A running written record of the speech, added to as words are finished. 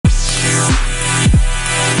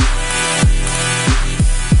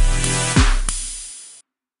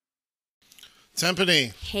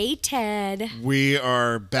Tempany, Hey, Ted. we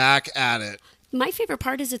are back at it. My favorite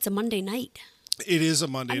part is it's a Monday night. It is a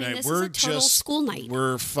Monday night. This We're is a total school night.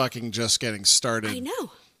 We're fucking just getting started. I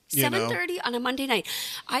know. You know? 7:30 on a Monday night.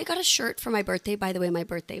 I got a shirt for my birthday. By the way, my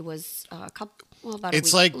birthday was about a It's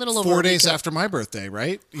week, like a little over 4 a week days ago. after my birthday,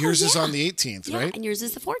 right? Yours is yeah. on the 18th, Yeah, right? and yours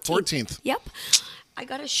is the 14th. 14th. Yep. I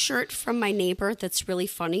got a shirt from my neighbor that's really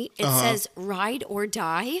funny. It says ride or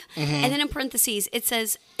die. And then in parentheses, it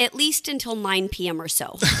says at least until 9 p.m. or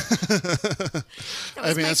so.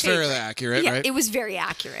 I mean, that's fairly accurate, yeah, right? It was very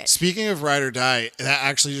accurate. Speaking of ride or die, that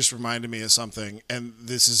actually just reminded me of something, and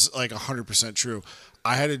this is like 100% true.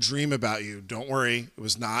 I had a dream about you. Don't worry. It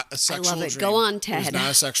was not a sexual love it. dream. Go on, It was Ted.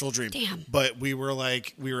 not a sexual dream. Damn. But we were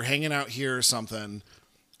hanging out here or something.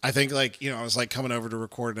 I think I was like coming over to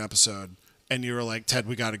record an episode, and you were like, Ted,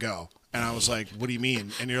 we got to go. And I was like, what do you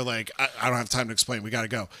mean? And you're like, I don't have time to explain. We got to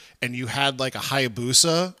go. And you had like a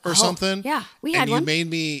Hayabusa or something. yeah, we had one.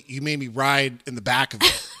 You made me ride in the back of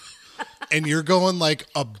it. And you're going like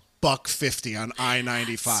 $150 on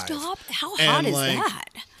I-95. Stop. How hot is like, that?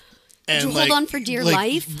 And Did you hold on for dear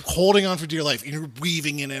life? Holding on for dear life. You're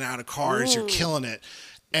weaving in and out of cars. You're killing it.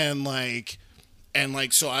 And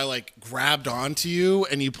so I grabbed onto you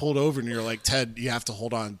and you pulled over and you're like, Ted, you have to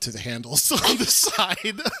hold on to the handles on the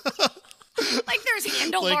side. Like there's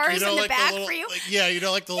handlebars in the back for you?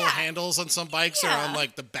 Like the little handles on some bikes are on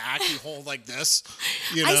like the back. You hold like this.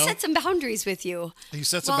 You know? I set some boundaries with you. You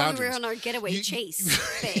set some while boundaries. we were on our getaway chase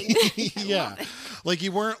thing. Yeah. Like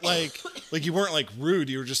you weren't like rude.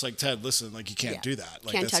 You were just like, Ted, listen, like you can't do that.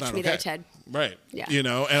 Like Can't that's touch not me okay. there, Ted. Right. Yeah. You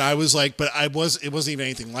know, and I was like, but it wasn't even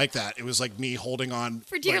anything like that. It was like me holding on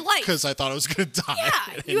For dear life. because I thought I was going to die. Yeah,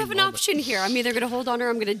 at you any have an moment. option here. I'm either going to hold on or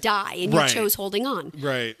I'm going to die, and you Right. chose holding on.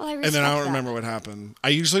 Right. Well, I and then I respect don't that. remember what happened. I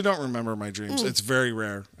usually don't remember my dreams. It's very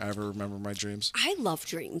rare I ever remember my dreams. I love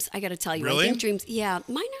dreams. I got to tell you. Really? I think dreams. Yeah,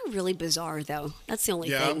 mine are really bizarre though. That's the only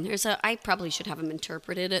Yeah? thing. I probably should have them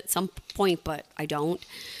interpreted at some point, but I don't.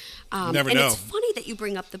 Never and know. it's funny that you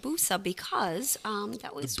bring up the busa because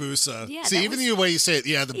that was Busa. Yeah, See, that even was- the way you say it,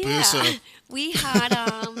 the Busa. We had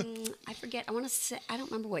I forget. I want to say I don't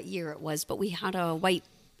remember what year it was, but we had a white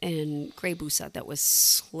and gray busa that was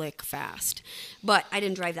slick fast. But I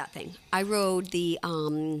didn't drive that thing. I rode the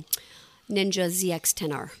Ninja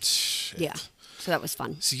ZX-10R. Yeah, so that was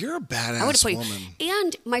fun. So you're a I would have badass put woman.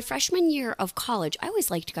 And my freshman year of college, I always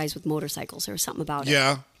liked guys with motorcycles. There was something about it.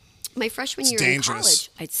 Yeah. My freshman year dangerous. in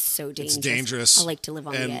college, it's so dangerous. It's dangerous. I like to live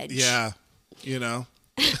on the edge. Yeah. You know?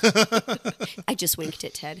 I just winked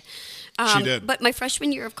at Ted. She did. But my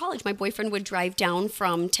freshman year of college, my boyfriend would drive down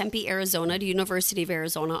from Tempe, Arizona to University of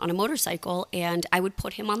Arizona on a motorcycle, and I would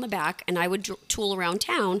put him on the back, and I would tool around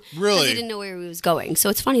town. Really? Because he didn't know where he was going. So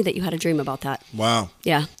it's funny that you had a dream about that. Wow.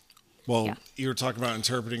 Yeah. Well, Yeah. you were talking about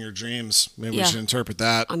interpreting your dreams. Maybe we Yeah. should interpret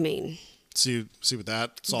that. I mean, See what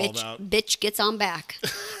that's all about. bitch gets on back.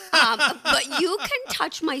 But you can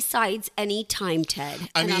touch my sides anytime, Ted.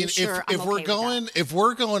 I and mean, I'm sure if I'm we're okay with going that. if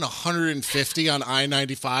we're going 150 on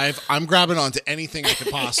I-95, I'm grabbing onto anything I could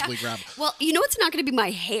possibly grab. Well, you know it's not going to be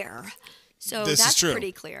my hair. So This is that's true.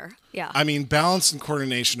 pretty clear. Yeah. I mean, balance and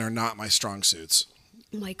coordination are not my strong suits.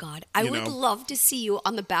 Oh my God. I would know? love to see you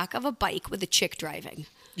on the back of a bike with a chick driving.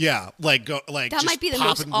 Yeah, like That just might be the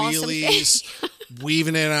most popping awesome wheelies,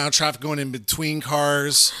 weaving in and out of traffic, going in between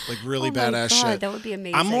cars, like really Oh my badass God, shit. that would be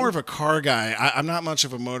amazing. I'm more of a car guy. I'm not much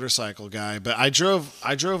of a motorcycle guy, but I drove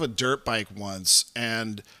a dirt bike once,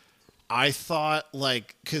 and I thought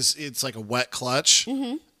because it's like a wet clutch,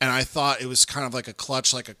 Mm-hmm. and I thought it was kind of like a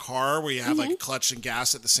clutch, like a car, where you have like a clutch and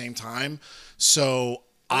gas at the same time. So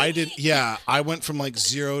I went from like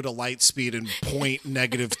 0 to light speed in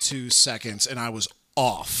 -2 seconds, and I was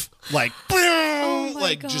off, like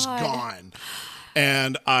just God. gone.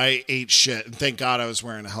 And I ate shit, and thank God I was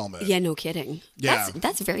wearing a helmet. Yeah, no kidding. Yeah.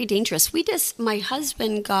 That's very dangerous. My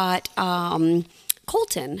husband got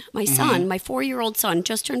Colton, my Mm-hmm. son, my 4-year-old son,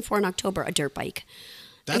 just turned 4 in October, a dirt bike.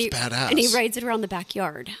 That's And badass. And he rides it around the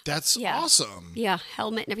backyard. That's Yeah. awesome. Yeah,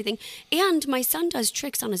 helmet and everything. And my son does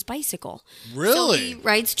tricks on his bicycle. Really? So he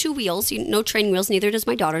rides 2 wheels, no training wheels. Neither does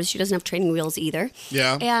my daughter. She doesn't have training wheels either.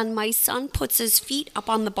 Yeah. And my son puts his feet up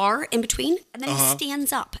on the bar in between, and then he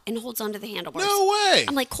stands up and holds onto the handlebars. No way.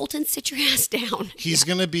 I'm like, Colton, sit your ass down. He's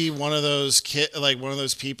gonna be one of those one of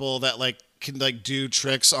those people that can do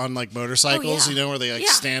tricks on motorcycles, Oh, yeah. where they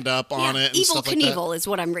Yeah. stand up on it and Evil stuff like that. Knievel is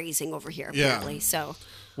what I'm raising over here, Yeah. apparently. So,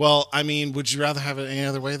 Well, I mean, would you rather have it any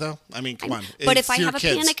other way though? I mean, come on. but It's if I your have a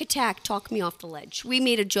kids. panic attack, talk me off the ledge. I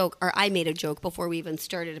made a joke before we even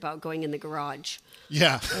started about going in the garage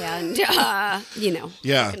Yeah. and Yeah.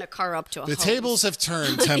 hooking a car up to a The hose. tables have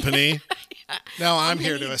turned, Tempany. Now I'm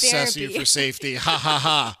here to need assess you therapy. for safety. Ha ha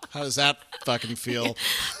ha. How does that fucking feel?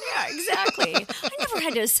 Yeah, exactly. I never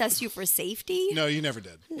had to assess you for safety. No, you never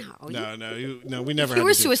did. No, We never If you had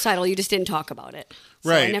were to do. suicidal, you just didn't talk about it. So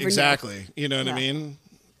I Right, never knew. exactly. You know what I Yeah. mean?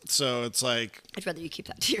 So it's like, I'd rather you keep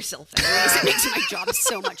that to yourself. Anyways. It makes my job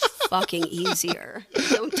so much fucking easier.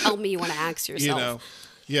 Don't tell me you want to axe yourself. you know,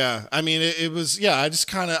 yeah. I mean, it was, yeah. I just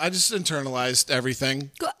internalized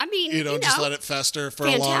everything. I mean, Just let it fester for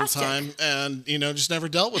a long Fantastic. time, and just never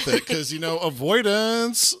dealt with it because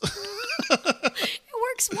avoidance. It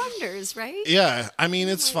works wonders, right? Yeah, I mean,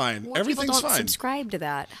 it's fine. More Everything's people don't fine. subscribe to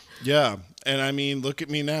that. Yeah, and I mean, look at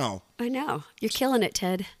me now, I know. You're killing it,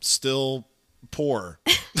 Ted. still poor.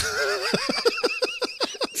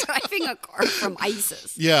 Driving a car from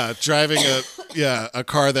ISIS. Yeah, driving a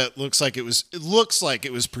car that looks like it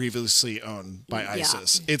was previously owned by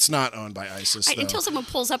ISIS. It's not owned by ISIS though. Until someone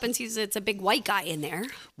pulls up and sees it's a big white guy in there.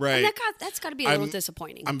 Right. And that's got to be a little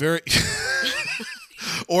disappointing. I'm very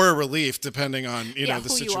or a relief depending on the who you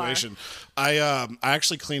are. situation. I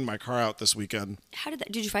actually cleaned my car out this weekend. How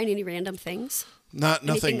did you find any random things? Anything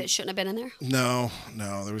Anything that shouldn't have been in there? No,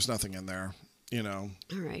 there was nothing in there. All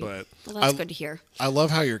right. But Well, that's good to hear. I love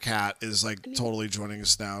how your cat is like totally joining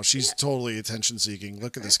us now. She's totally attention seeking.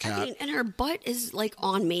 Look at this cat. I mean, and her butt is like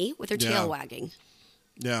on me with her Yeah. tail wagging.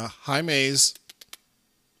 Yeah. Hi, Maze.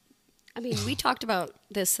 I mean, we talked about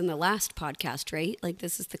this in the last podcast, right? Like,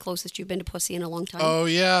 this is the closest you've been to pussy in a long time. Oh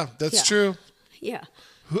yeah, that's Yeah. true. Yeah.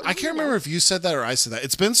 I can't remember if you said that or I said that.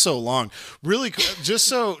 It's been so long. Really, just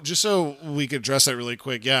so we could address that really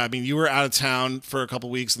quick. Yeah, I mean, you were out of town for a couple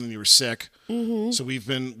weeks and then you were sick. Mm-hmm. So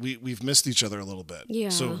we've missed each other a little bit. Yeah,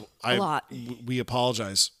 So a lot. We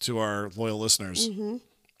apologize to our loyal listeners. Mm-hmm.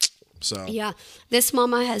 So Yeah. This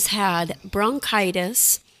mama has had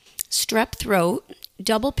bronchitis, strep throat,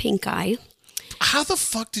 double pink eye. how the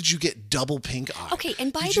fuck did you get double pink eye? Okay,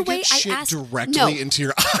 and by Did the you way, get I shit asked directly No. into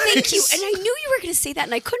your eyes. Thank you. And I knew you were going to say that,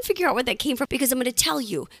 and I couldn't figure out where that came from because I'm going to tell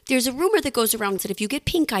you. There's a rumor that goes around that if you get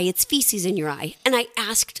pink eye, it's feces in your eye. And I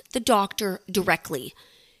asked the doctor directly,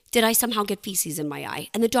 did I somehow get feces in my eye?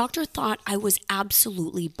 And the doctor thought I was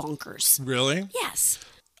absolutely bonkers. Really? Yes.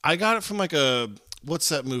 I got it from what's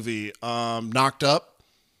that movie? Knocked Up.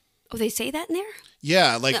 Oh, they say that in there?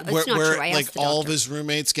 Yeah, like No, it's not where true. I asked the all of doctor. his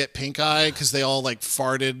roommates get pink eye because they all like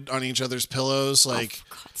farted on each other's pillows, like,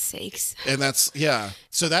 For God's sakes. and that's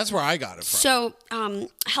So that's where I got it from. So,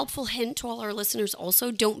 helpful hint to all our listeners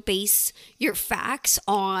also, don't base your facts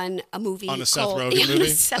on a movie. On a Seth called- Rogen on a movie?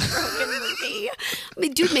 Seth Rogen movie. I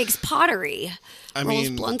mean, dude makes pottery. I rolls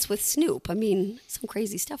mean- blunts with Snoop. I mean, some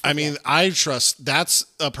crazy stuff. I like mean, that. I trust. That's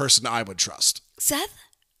a person I would trust. Seth,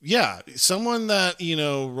 Yeah, someone that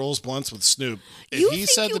rolls blunts with Snoop. If you he think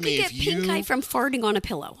said you to could me, get if pink eye from farting on a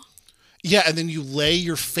pillow? yeah, and then you lay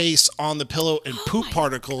your face on the pillow and poop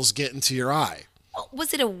particles get into your eye. Well,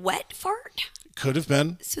 was it a wet fart? Could have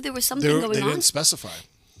been. So there was something They going on. didn't specify.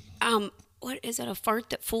 What is it? A fart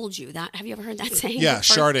that folds you? That have you ever heard that saying? Yeah, A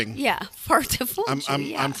fart- sharding. Yeah, fart that folds I'm you.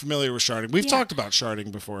 Yeah. I'm familiar with sharding. We've Yeah. talked about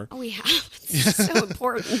sharding before. Oh, we have. It's so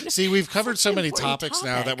important. See, we've covered so many important topics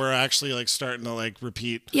now topic. that we're actually like starting to like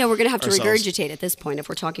repeat. Yeah, we're gonna have to ourselves. regurgitate at this point if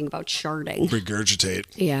we're talking about sharding. Regurgitate.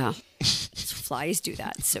 Yeah, flies do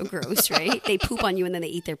that. It's so gross, right? They poop on you and then they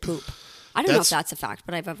eat their poop. I don't know if that's a fact,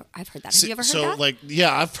 but I've heard that. Have you ever heard so that? like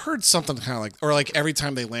yeah, I've heard something kind of like, or like every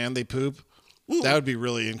time they land, they poop. That would be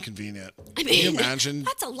really inconvenient. Can you imagine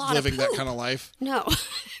that's a lot of living that poop. kind of life? No,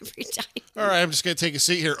 every time. All right, I'm just gonna take a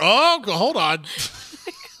seat here. Oh, hold on,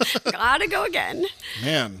 Gotta go again.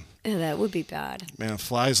 man. Yeah, that would be bad. Man, a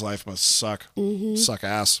fly's life must suck. Suck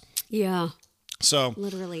ass. Yeah, So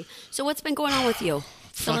literally. So what's been going on with you?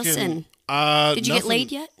 Fill us fucking, in. Did you get nothing-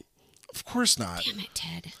 laid yet? Of course not. Damn it,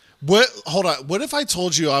 Ted. What? Hold on. What if I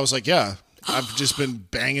told you I was like, yeah, I've just been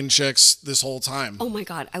banging chicks this whole time? Oh my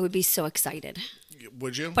God, I would be so excited.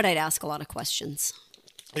 Would you? But I'd ask a lot of questions.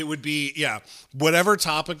 It would be, yeah. Whatever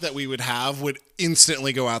topic that we would have would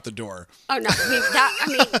instantly go out the door. Oh no! I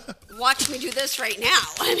mean, watch me do this right now.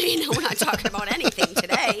 I mean, we're not talking about anything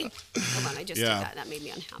today. Hold on, I just Yeah. did that. That made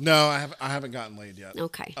me unhappy. No, I haven't gotten laid yet.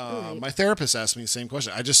 Okay. All right. My therapist asked me the same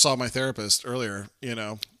question. I just saw my therapist earlier.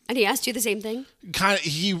 And he asked you the same thing. Kind of.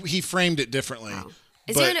 He framed it differently.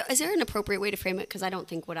 Is there an appropriate way to frame it? Because I don't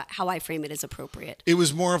think how I frame it is appropriate. It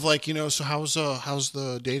was more of like, so how's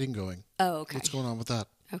the dating going? Oh, okay. What's going on with that?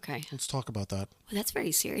 Okay. Let's talk about that. Well, that's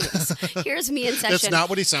very serious. Here's me in session. That's not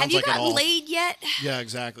what he sounds Have you like at gotten all. laid yet? Yeah,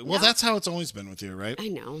 exactly. Well, that's how it's always been with you, right? I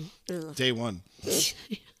know. Ugh. Day one.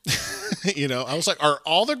 I was like, are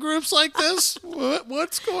all the groups like this?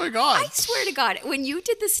 What's going on? I swear to God, when you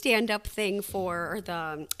did the stand-up thing or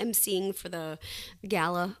the emceeing for the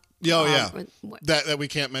gala Oh yeah, what- that we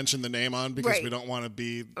can't mention the name on because Right. we don't want to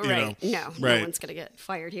be, right. No right. one's gonna get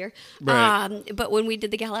fired here. Right. But when we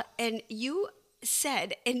did the gala, and you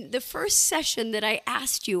said in the first session that I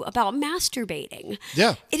asked you about masturbating,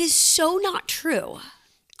 Yeah. it is so not true.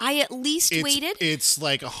 I at least waited. It's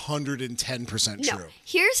like 110% No, true.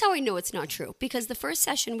 here's how I know it's not true. Because the first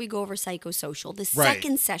session we go over psychosocial. The Right.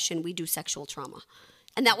 second session we do sexual trauma,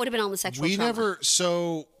 and that would have been on the sexual We trauma. never.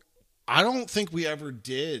 So I don't think we ever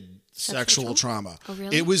did sexual trauma. Oh,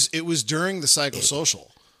 really? It was during the psychosocial.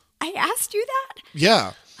 I asked you that.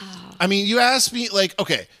 Yeah. Oh. I mean, you asked me like,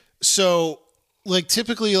 okay, so like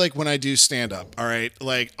typically like when I do stand up, all right,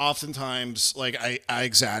 like oftentimes like I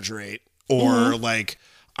exaggerate or Mm-hmm. like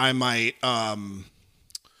I might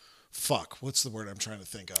what's the word I'm trying to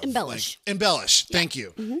think of? Embellish. Like, embellish. Thank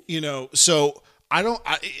you. Mm-hmm. You know, so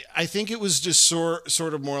I think it was just sort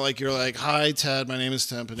of more like you're like, hi Ted, my name is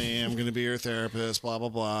Timpani, I'm going to be your therapist, blah blah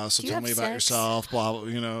blah. So Do you tell have me about sex? yourself, blah blah,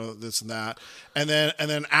 you know, this and that. And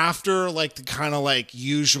then after like the kind of like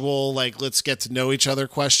usual like let's get to know each other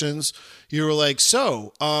questions, you were like,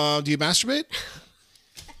 so do you masturbate?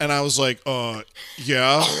 And I was like,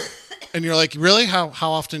 yeah. And you're like, really? How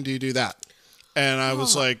often do you do that? And I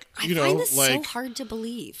was like, I you find know, this like so hard to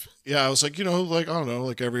believe. yeah, I was like, you know, like, I don't know,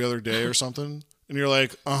 like every other day or something. And you're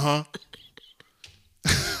like, uh-huh.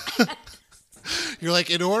 You're like,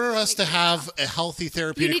 in order for us to have a healthy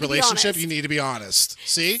therapeutic need to be relationship, honest. you need to be honest.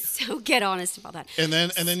 See? So get honest about that. And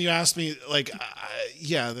then you asked me, like,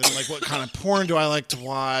 then like, what kind of porn do I like to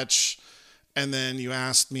watch? And then you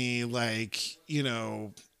asked me, like, you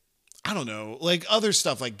know, I don't know, like other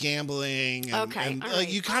stuff like gambling. And, Okay, and all like right.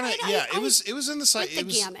 you kind of, All right, it was in the site. With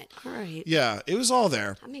the gamut. All right. Yeah, it was all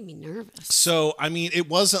there. That made me nervous. So, I mean, it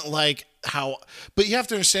wasn't like but you have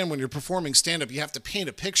to understand when you're performing stand up, you have to paint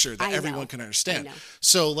a picture that I know. everyone can understand. I know.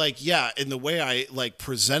 So, like, yeah, in the way I like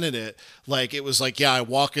presented it, like, it was like, yeah, I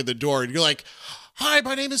walk in the door and you're like, hi,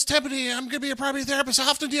 my name is Tiffany. I'm going to be a private therapist.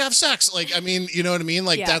 How often do you have sex? Like, I mean, you know what I mean?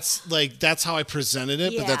 Like, Yeah. that's how I presented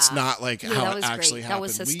it, but that's Yeah. not like Yeah, how that it was actually great. That happened.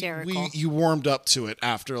 was hysterical. You warmed up to it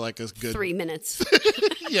after like a good 3 minutes.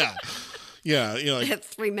 yeah. Yeah, you know, like A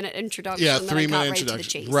 3-minute introduction. yeah, and then I 3 minute got right to the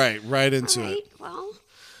introduction. chase. Right into All right. it. Well,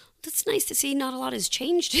 that's nice to see. Not a lot has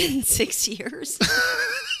changed in 6 years,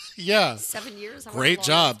 Yeah. 7 years. however Great long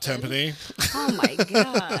job, it's been. Timpani. Oh my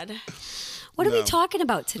god. What are we talking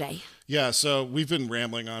about today? Yeah, so we've been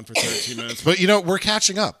rambling on for 13 minutes, but you know, we're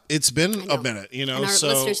catching up. It's been a minute, you know, And our so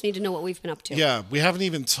listeners need to know what we've been up to. yeah, we haven't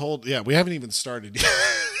even started yet.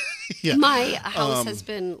 Yeah. My house has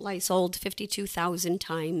been Lysoled 52,000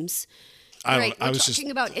 times. Right, we're talking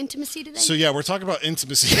about intimacy today. So yeah, we're talking about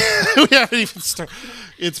intimacy. We haven't even started.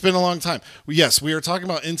 It's been a long time. Yes, we are talking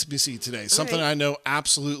about intimacy today. Something right. I know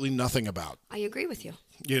absolutely nothing about. I agree with you.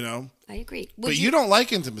 You know, I agree. but you don't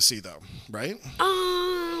like intimacy though, right?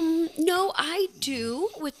 No, I do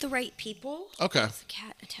with the right people. Okay. There's a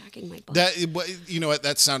cat attacking my butt. That you know what?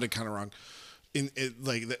 That sounded kind of wrong.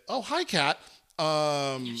 Oh, hi, cat.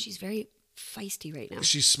 She's very feisty right now.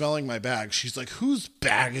 She's smelling my bag. She's like, whose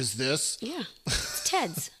bag is this? Yeah, it's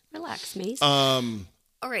Ted's. Relax, Maze.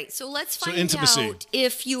 All right, so let's find intimacy. out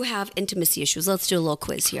if you have intimacy issues. Let's do a little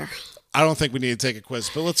quiz here. I don't think we need to take a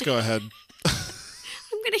quiz, but let's go ahead.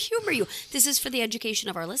 I'm going to humor you. This is for the education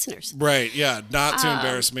of our listeners. Right, yeah, not to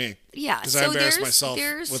embarrass me. Yeah, Because I embarrass myself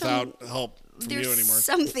there's without help from There's you anymore.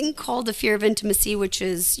 something called the fear of intimacy, which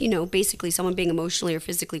is, basically someone being emotionally or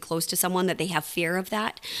physically close to someone, that they have fear of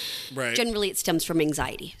that. Right. Generally, it stems from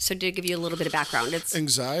anxiety. So to give you a little bit of background, it's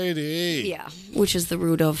Anxiety. yeah, which is the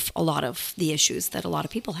root of a lot of the issues that a lot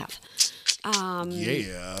of people have.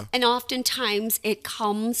 Yeah. And oftentimes it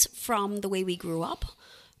comes from the way we grew up,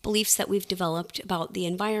 beliefs that we've developed about the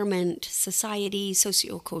environment, society,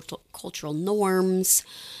 socio-cultural norms,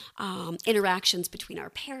 interactions between our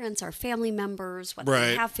parents, our family members, whether Right.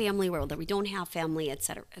 we have family, whether we don't have family, et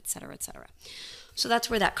cetera, et cetera, et cetera. So that's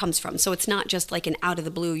where that comes from. So it's not just like an out of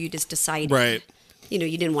the blue, you just decide, Right. you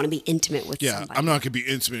didn't want to be intimate with Yeah, somebody. I'm not going to be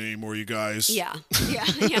intimate anymore, you guys. Yeah.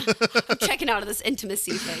 I'm checking out of this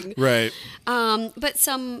intimacy thing. Right. But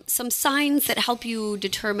some signs that help you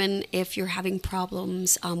determine if you're having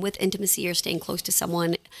problems with intimacy or staying close to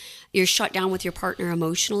someone. You're shut down with your partner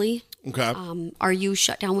emotionally. Okay. Are you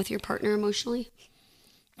shut down with your partner emotionally?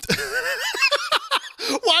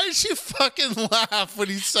 Why did you fucking laugh when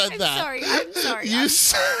he said that? I'm sorry. You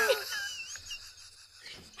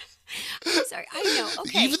I'm sorry. I know.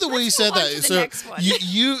 Okay. Even the way you let's said move on that, to the so next one.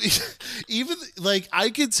 you even like I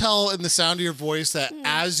could tell in the sound of your voice that Hmm.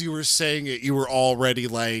 as you were saying it, you were already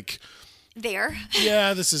like, There.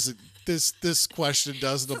 yeah, this isn't this question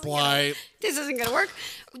doesn't apply. This isn't going to work.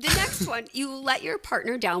 The next one, you let your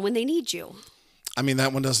partner down when they need you. I mean,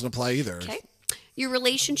 that one doesn't apply either. Okay. Your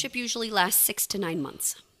relationship usually lasts 6 to 9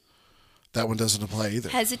 months. That one doesn't apply either.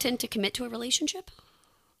 Hesitant to commit to a relationship?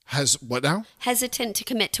 Has what now? Hesitant to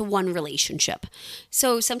commit to one relationship.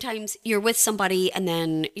 So sometimes you're with somebody and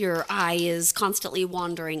then your eye is constantly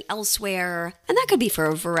wandering elsewhere. And that could be for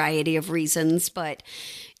a variety of reasons, but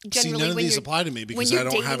generally none of when these you're, apply to me because when I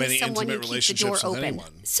you're don't have dating any someone, intimate you keep the door relationships with open.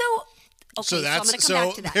 anyone. So, okay, So I'm that's- going to come so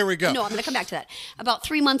back to that. here we go. No, I'm going to come back to that. About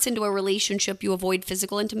 3 months into a relationship, you avoid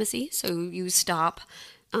physical intimacy. So you stop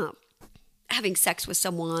having sex with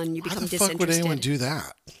someone. You Why become the fuck disinterested. would anyone do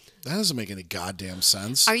that? That doesn't make any goddamn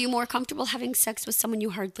sense. Are you more comfortable having sex with someone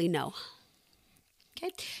you hardly know?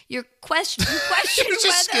 Okay. Your question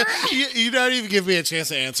whether you don't even give me a chance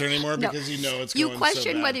to answer anymore because you know it's going you question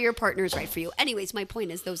so bad. whether your partner is right for you. Anyways, my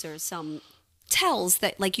point is those are some tells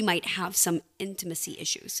that like you might have some intimacy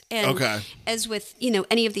issues. And Okay. as with,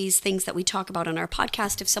 any of these things that we talk about on our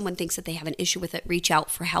podcast, if someone thinks that they have an issue with it, reach out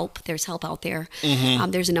for help. There's help out there. Mm-hmm.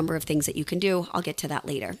 There's a number of things that you can do. I'll get to that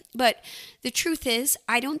later. But the truth is,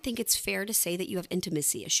 I don't think it's fair to say that you have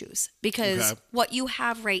intimacy issues because Okay. what you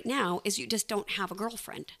have right now is you just don't have a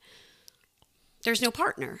girlfriend. There's no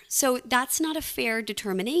partner. So that's not a fair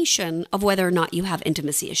determination of whether or not you have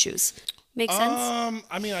intimacy issues. Make sense?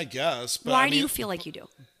 I mean, I guess. But Why I do you mean, feel like you do?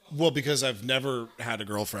 Well, because I've never had a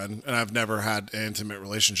girlfriend and I've never had an intimate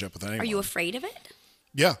relationship with anyone. Are you afraid of it?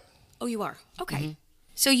 Yeah. Oh, you are. Okay.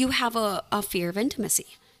 So you have a fear of intimacy,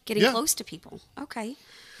 getting Yeah. close to people. Okay.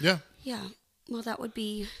 Yeah. Yeah. Well, that would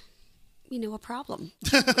be, a problem.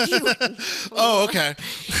 Oh, okay.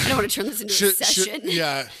 I don't want to turn this into a session.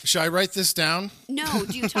 Should I write this down? No.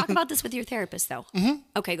 Do you talk about this with your therapist, though? Mm-hmm.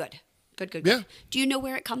 Okay, good. Good. Yeah. Do you know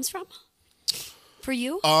where it comes from? For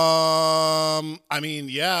you? I mean,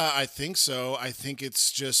 yeah, I think so. I think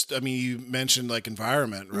it's just, you mentioned like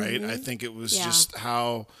environment, right? I think it was Yeah. just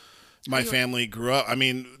how my family grew up. I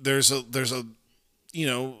mean, there's a,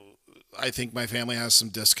 I think my family has some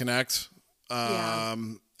disconnect.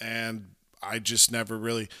 And I just never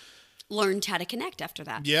really, Learned how to connect after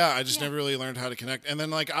that. I just never really learned how to connect. And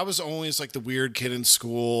then like, I was always like the weird kid in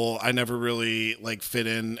school. I never really like fit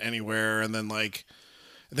in anywhere. And then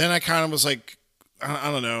then I kind of was like,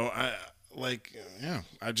 I don't know.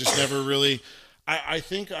 I just never really, I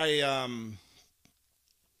think I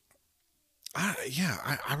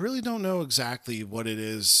really don't know exactly what it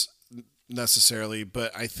is necessarily,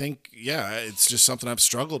 but I think, it's just something I've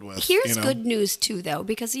struggled with. Here's good news too, though,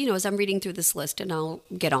 because, as I'm reading through this list, and I'll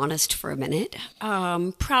get honest for a minute,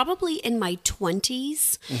 probably in my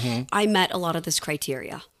 20s, I met a lot of this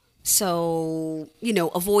criteria. So,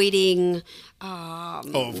 avoiding.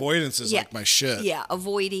 Avoidance is like my shit. Yeah,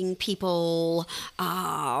 avoiding people,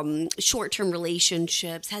 short-term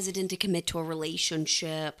relationships, hesitant to commit to a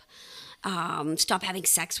relationship. Stop having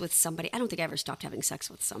sex with somebody. I don't think I ever stopped having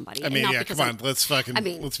sex with somebody. I mean, come on, let's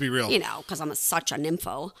be real. Because I'm such a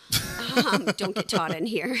nympho. Don't get Todd in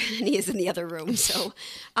here. And he is in the other room. So,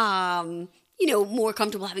 more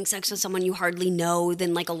comfortable having sex with someone you hardly know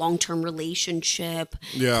than like a long-term relationship.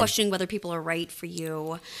 Yeah. Questioning whether people are right for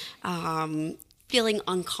you. Feeling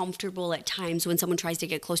uncomfortable at times when someone tries to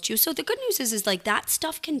get close to you. So the good news is like that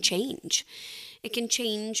stuff can change. It can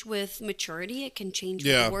change with maturity. It can change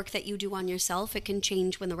with the work that you do on yourself. It can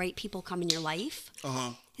change when the right people come in your life.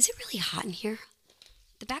 Is it really hot in here?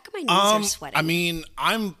 The back of my knees are sweating. I mean,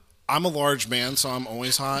 I'm a large man, so I'm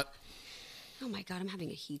always hot. Oh my God, I'm having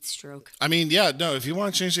a heat stroke. I mean, if you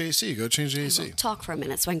want to change the AC, go change the AC. Talk for a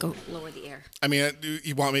minute so I can go lower the air. I mean,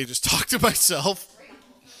 you want me to just talk to myself?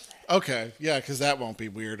 Okay, yeah, because that won't be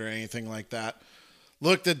weird or anything like that.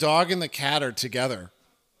 Look, the dog and the cat are together.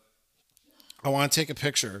 I want to take a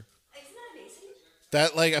picture. Isn't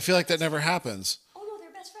that amazing? That I feel like that never happens. Oh no,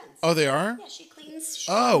 they're best friends. Oh, they are? Yeah, she cleans.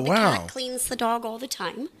 Oh, the wow. cat cleans the dog all the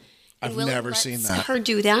time. I've Willie never lets seen that. her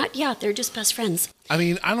do that. Yeah, they're just best friends. I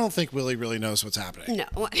mean, I don't think Willie really knows what's happening. No,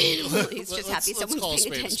 Willie's just happy let's someone's call a paying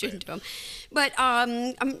spade a attention spade. to him. But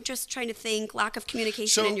I'm just trying to think. Lack of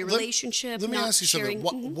communication in your relationship. Let me not ask you sharing.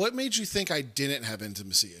 something. What made you think I didn't have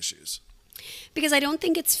intimacy issues? Because I don't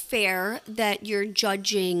think it's fair that you're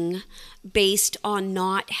judging based on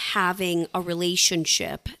not having a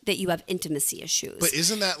relationship that you have intimacy issues. But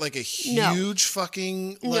isn't that like a huge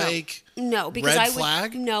fucking no, because red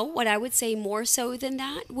flag? No, what I would say more so than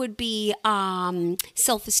that would be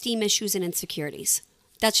self-esteem issues and insecurities.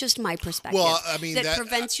 That's just my perspective. Well, I mean, that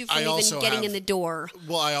prevents you from I even also getting have- in the door.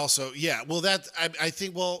 Well, I also, I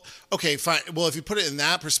think, okay, fine. Well, if you put it in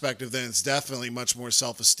that perspective, then it's definitely much more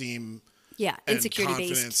self-esteem. Yeah, and insecurity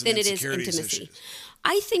confidence based and than it is insecurities intimacy. issues.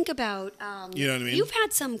 I think about, You know what I mean? You've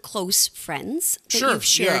had some close friends that Sure, you've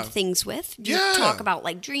shared yeah. things with. Do you Yeah. talk about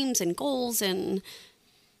like dreams and goals and...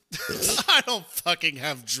 I don't fucking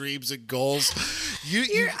have dreams and goals.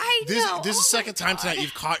 I know. This is the Oh second my time God. tonight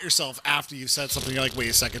you've caught yourself after you've said something. You're like, wait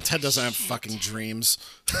a second, Ted doesn't have fucking dreams.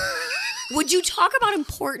 Would you talk about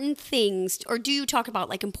important things, or do you talk about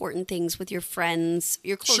like important things with your friends,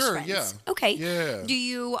 your close Sure, friends? yeah. Okay. Yeah. Do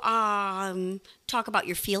you talk about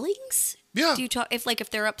your feelings? Yeah. Do you talk if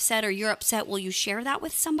they're upset or you're upset? Will you share that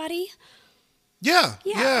with somebody? Yeah,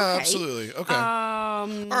 Yeah, okay. absolutely. Okay. All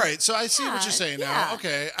right, so I see what you're saying now.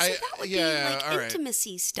 Okay, So that would be like all right.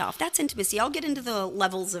 intimacy stuff. That's intimacy. I'll get into the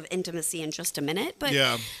levels of intimacy in just a minute, but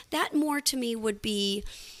Yeah. that more to me would be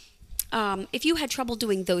if you had trouble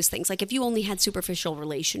doing those things, like if you only had superficial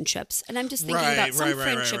relationships, and I'm just thinking Right, about some right, right,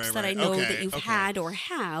 right, friendships right, that I right. know Okay, that you've okay. had or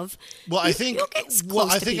have. Well, I you- think. you'll get close Well,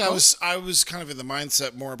 I to think people. I was kind of in the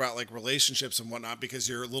mindset more about like relationships and whatnot because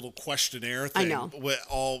your little questionnaire I thing, know.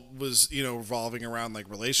 all was revolving around like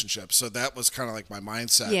relationships. So that was kind of like my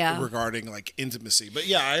mindset Yeah. regarding like intimacy. But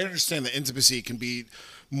yeah, I understand that intimacy can be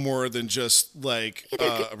more than just like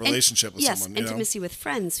a relationship with yes, someone. You know? intimacy with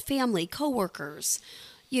friends, family, coworkers.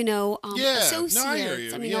 Yeah, no, Associates. I hear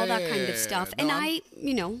you. mean, Yeah, all that yeah, kind yeah, of yeah, stuff. yeah.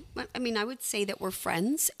 And No, I would say that we're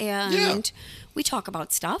friends and we talk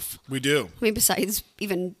about stuff. we do. I mean, besides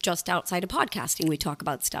even just outside of podcasting, we talk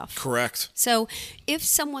about stuff. Correct. So if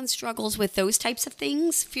someone struggles with those types of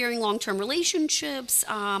things, fearing long-term relationships,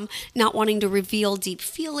 not wanting to reveal deep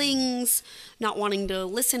feelings, not wanting to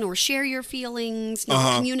listen or share your feelings,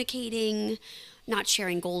 not communicating, not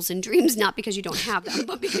sharing goals and dreams, not because you don't have them,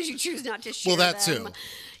 but because you choose not to share that them.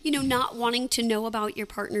 too. Not wanting to know about your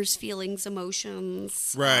partner's feelings,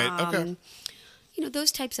 emotions. Right. Okay.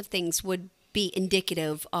 Those types of things would be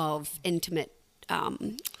indicative of intimate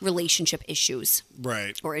relationship issues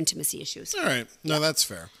Right. or intimacy issues. All right. No, that's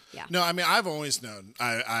fair. Yeah. No, I mean, I've always known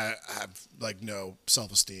I have like no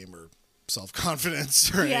self-esteem or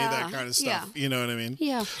self-confidence or any of that kind of stuff. yeah. You know what I mean?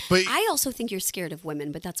 Yeah. But I also think you're scared of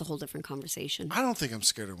women, but that's a whole different conversation. I don't think I'm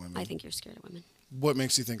scared of women. I think you're scared of women. What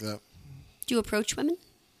makes you think that? Do you approach women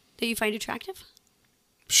that you find attractive?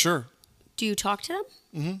 Sure. Do you talk to them?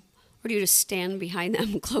 Mm-hmm. Or do you just stand behind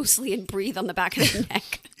them closely and breathe on the back of their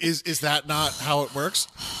neck? Is that not how it works?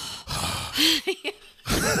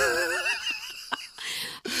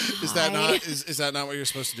 Is that not what you're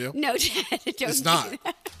supposed to do? No, Ted, don't It's do not.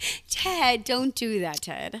 that. Ted, don't do that,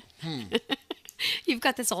 Ted. You've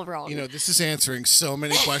got this all wrong. This is answering so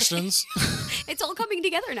many questions. It's all coming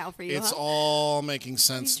together now for you. It's huh? all making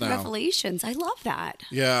sense now. Revelations. I love that.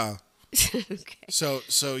 Yeah. Okay. So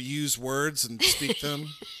use words and speak them,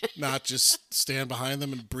 not just stand behind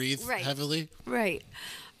them and breathe Right. heavily. Right.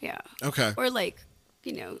 Yeah. Okay. Or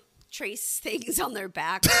trace things on their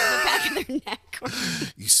back or the back of their neck. Or...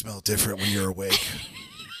 You smell different when you're awake.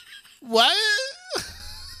 What?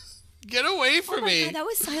 Get away from Oh my me. God, that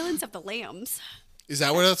was Silence of the Lambs. Is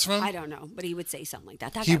that where that's from? I don't know, but he would say something like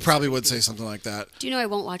that. That He guy was probably so would creepy. say something like that. Do you know I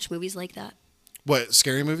won't watch movies like that? What,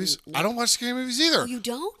 scary movies? I don't watch scary movies either. Oh, you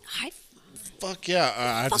don't? Fuck yeah. I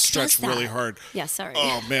had to Fuck stretch does that? really hard. Yeah, sorry.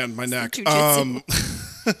 Oh, man, my neck. Jujitsu.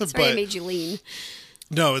 Sorry I but made you lean.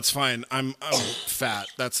 no, it's fine. I'm fat.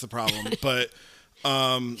 That's the problem. But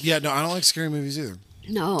yeah, no, I don't like scary movies either.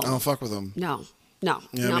 No. I don't fuck with them. No, know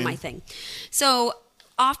what I not mean? my thing. So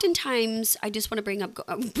oftentimes, I just want to bring up,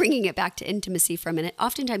 bringing it back to intimacy for a minute.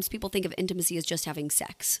 Oftentimes, people think of intimacy as just having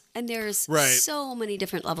sex, and there's Right. so many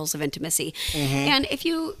different levels of intimacy. And if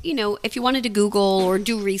you wanted to Google or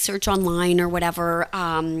do research online or whatever.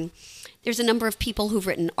 There's a number of people who've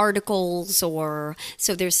written articles, so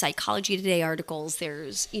there's Psychology Today articles.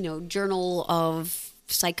 There's Journal of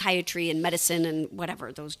Psychiatry and Medicine and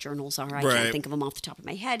whatever those journals are. I Right. can't think of them off the top of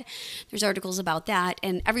my head. There's articles about that,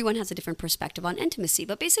 and everyone has a different perspective on intimacy.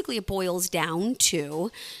 But basically, it boils down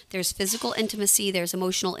to there's physical intimacy, there's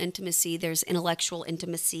emotional intimacy, there's intellectual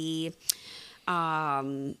intimacy.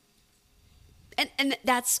 And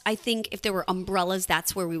that's, I think, if there were umbrellas,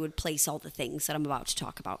 that's where we would place all the things that I'm about to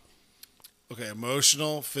talk about. Okay,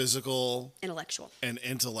 emotional, physical, Intellectual. and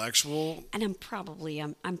intellectual. And I'm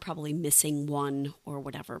probably missing one or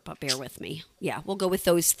whatever, but bear with me. Yeah, we'll go with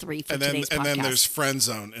those three for today's podcast. And then there's friend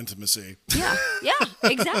zone intimacy. Yeah,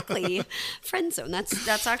 exactly. Friend zone.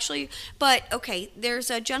 That's actually. But okay, there's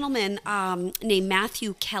a gentleman named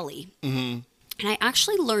Matthew Kelly. Mm-hmm. And I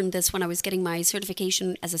actually learned this when I was getting my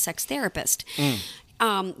certification as a sex therapist.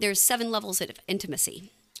 There's 7 levels of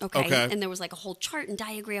intimacy. Okay. And there was like a whole chart and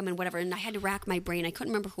diagram and whatever. And I had to rack my brain. I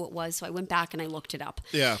couldn't remember who it was. So I went back and I looked it up.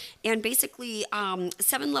 Yeah. And basically,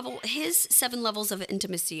 his 7 levels of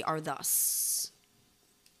intimacy are thus.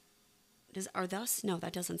 Or thus? No,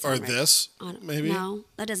 that doesn't sound Or right. this, maybe? No,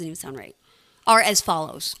 that doesn't even sound right. Are as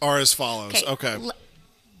follows. Are as follows. Okay.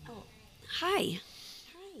 Oh, hi. Hi.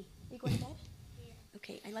 Are you going to bed?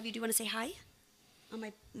 Okay, I love you. Do you want to say hi on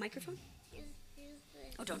my microphone?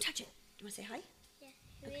 Oh, don't touch it. Do you want to say hi?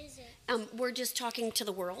 Who is it? We're just talking to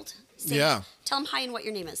the world. Yeah. Tell them hi and what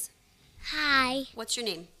your name is. Hi, What's your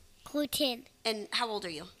name? Putin. And how old are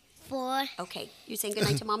you? 4. Okay. You saying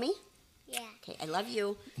goodnight to mommy? Yeah. Okay, I love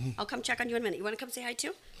you. I'll come check on you in a minute. You want to come say hi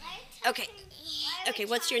too? Okay. Okay,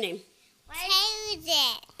 what's your name? Who's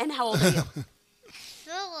it? And how old are you?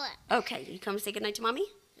 4. Okay, you come say goodnight to mommy?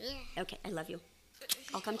 Yeah. Okay, I love you.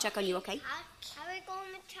 I'll come check on you, okay? How are we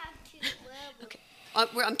going to talk to the world? Okay.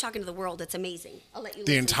 I'm talking to the world. It's amazing. I'll let you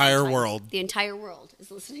The listen entire sometime. world. The entire world is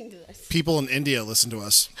listening to this. People in India listen to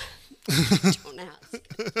us. Don't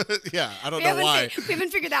ask. Yeah, I don't know why. We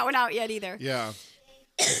haven't figured that one out yet either. Yeah.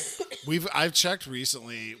 I've checked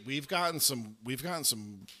recently. We've gotten some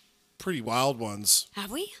pretty wild ones.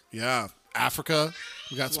 Have we? Yeah. Africa.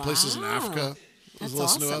 We got some places in Wow. Africa. That's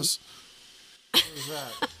Listen to awesome. us. What is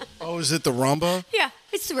that? Oh, is it the rumba? Yeah,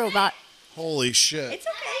 it's the robot. Holy shit. It's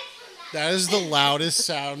okay. That is the loudest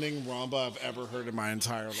sounding rumba I've ever heard in my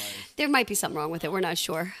entire life. There might be something wrong with it. We're not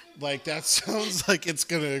sure. Like, that sounds like it's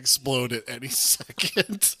going to explode at any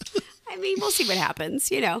second. I mean, we'll see what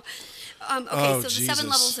happens, Okay, Oh, so the Jesus. 7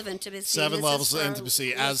 levels of intimacy. Seven This levels is of for-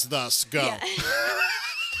 intimacy, as thus. Go. Yeah.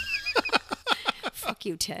 Fuck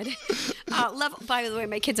you, Ted. By the way,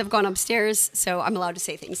 my kids have gone upstairs, so I'm allowed to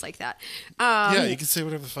say things like that. Yeah, you can say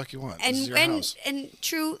whatever the fuck you want. This is your house. And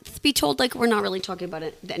truth be told, like we're not really talking about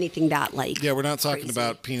anything that like. Yeah, we're not talking crazy.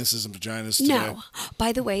 about penises and vaginas today. No.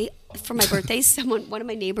 By the way, for my birthday, one of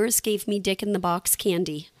my neighbors gave me Dick in the Box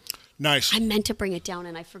candy. Nice. I meant to bring it down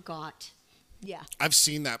and I forgot. Yeah, I've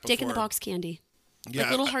seen that before. Dick in the Box candy. Yeah,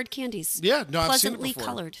 Like little hard candies. Yeah, no, I've seen it pleasantly before.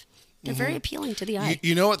 colored. They're very appealing to the eye.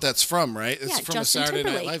 You know what that's from, right? It's Yeah, from Justin a Saturday Night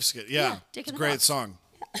Timberlake. Live skit. Yeah, Yeah, Dick it's in a the great Box. song.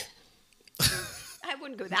 I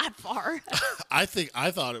wouldn't go that far. I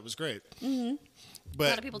thought it was great. Mm-hmm.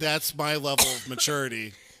 But of people do. that's my level of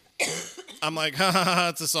maturity. I'm like, ha ha ha,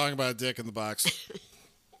 it's a song about a dick in the box.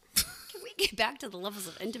 Can we get back to the levels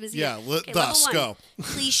of intimacy? Yeah, thus, level 1, go.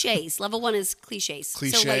 Cliches. Level 1 is cliches. So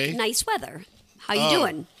Cliche? like nice weather. How you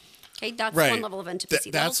doing? Okay, that's Right. one level of intimacy.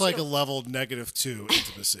 That's Level like a 2. level -2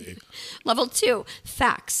 intimacy. Level 2,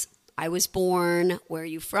 facts. I was born. Where are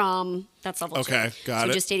you from? That's level 2. Okay, got so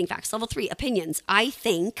it. just stating facts. Level 3, opinions. I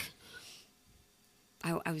think.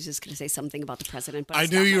 I was just going to say something about the president, but I knew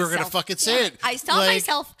stopped you were going to myself. fucking say Yeah, it. I stopped Like,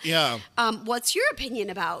 myself. Yeah. What's your opinion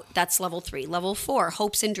about? That's level 3. Level 4,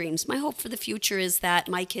 hopes and dreams. My hope for the future is that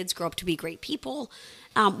my kids grow up to be great people.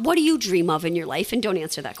 What do you dream of in your life? And don't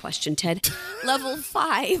answer that question, Ted. Level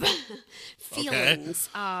 5, feelings.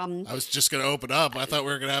 I was just going to open up. I thought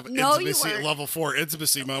we were going to have No, you intimacy, weren't. level 4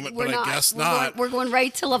 intimacy moment, but not. I guess We're not. We're going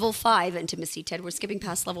right to level 5 intimacy, Ted. We're skipping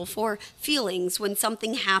past level 4 feelings. When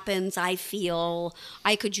something happens, I feel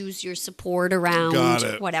I could use your support around Got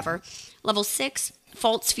it. whatever. Level 6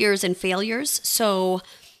 faults, fears, and failures. So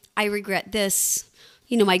I regret this.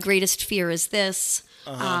 My greatest fear is this.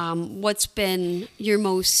 What's been your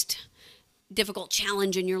most difficult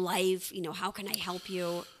challenge in your life? How can I help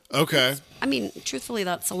you? Okay. I mean, truthfully,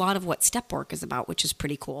 that's a lot of what step work is about, which is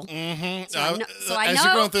pretty cool. Mm-hmm. So I As know-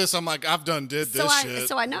 you're going through this, I'm like, I've did this shit.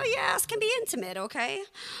 So I know yes can be intimate, okay?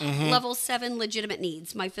 Level 7, legitimate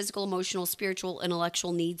needs. My physical, emotional, spiritual,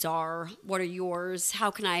 intellectual needs are, what are yours?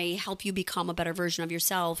 How can I help you become a better version of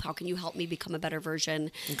yourself? How can you help me become a better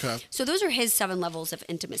version? Okay. So those are his 7 levels of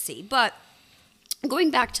intimacy. But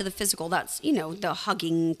going back to the physical, that's, the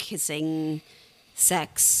hugging, kissing,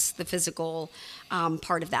 sex, the physical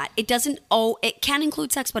part of that. It can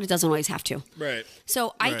include sex, but it doesn't always have to. Right.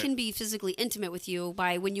 So I Right. can be physically intimate with you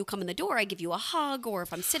by when you come in the door, I give you a hug, or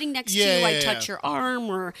if I'm sitting next Yeah, to you, I yeah, touch yeah. your arm,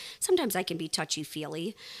 or sometimes I can be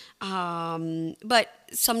touchy-feely. But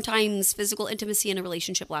sometimes physical intimacy in a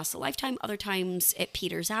relationship lasts a lifetime. Other times it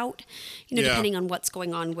peters out, Yeah. depending on what's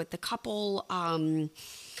going on with the couple.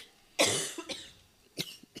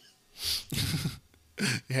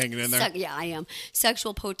 You hanging in there? Yeah, I am.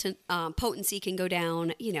 Sexual potency can go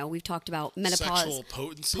down. We've talked about menopause. Sexual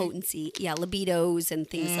potency? Potency, yeah, libidos and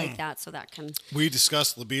things like that. So that can We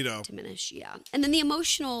discussed libido. diminish, yeah. And then the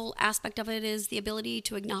emotional aspect of it is the ability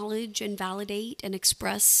to acknowledge and validate and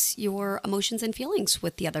express your emotions and feelings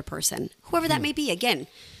with the other person, whoever that may be. Again,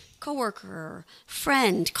 coworker,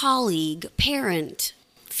 friend, colleague, parent,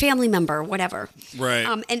 family member, whatever. Right.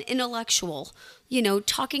 And intellectual,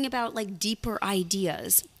 talking about like deeper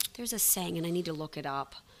ideas. There's a saying, and I need to look it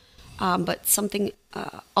up. But something,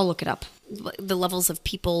 I'll look it up. The levels of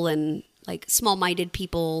people and like small-minded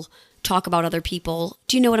people, talk about other people.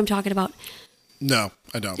 Do you know what I'm talking about? No,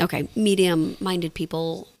 I don't. Okay, medium-minded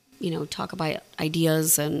people, talk about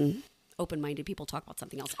ideas, and open-minded people talk about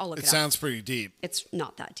something else. I'll look it It up. sounds pretty deep. It's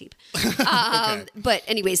not that deep. Okay. But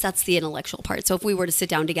anyways, that's the intellectual part. So if we were to sit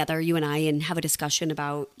down together, you and I, and have a discussion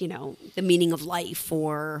about, the meaning of life,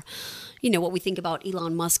 or, what we think about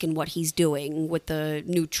Elon Musk and what he's doing with the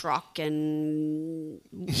new truck and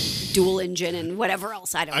dual engine and whatever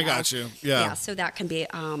else, I don't know. I got you. Yeah. Yeah, so that can be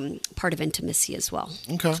part of intimacy as well.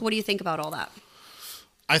 Okay. So what do you think about all that?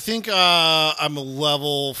 I think I'm a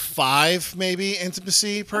level 5, maybe,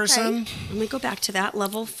 intimacy person. Okay. Let me go back to that.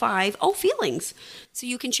 Level 5. Oh, feelings. So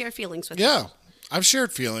you can share feelings with Yeah. people. I've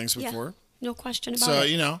shared feelings Yeah. before. No question about So,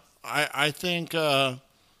 it. I think,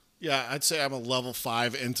 I'd say I'm a level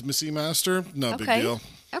 5 intimacy master. No big deal.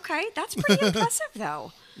 Okay, that's pretty impressive,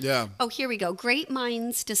 though. Yeah. Oh, here we go. Great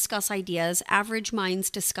minds discuss ideas, average minds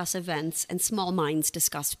discuss events, and small minds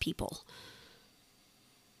discuss people.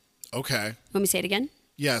 Okay. Let me say it again.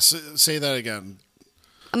 Yes. Say that again.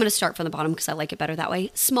 I'm going to start from the bottom because I like it better that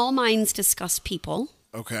way. Small minds discuss people,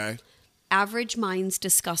 Okay. average minds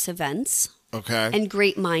discuss events, Okay. and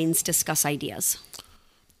great minds discuss ideas.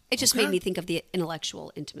 It just Okay. made me think of the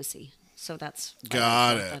intellectual intimacy. So that's why I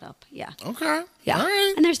Got brought it. that up. Yeah. Okay. Yeah. All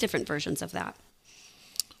right. And there's different versions of that.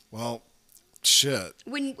 Well, shit.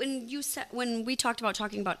 When we talked about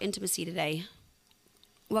talking about intimacy today,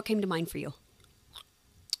 what came to mind for you?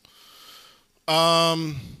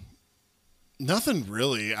 Nothing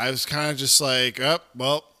really. I was kind of just like,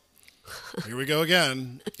 well, here we go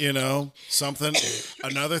again. Another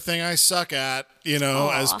thing I suck at, as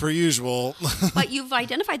Aw. per usual. But you've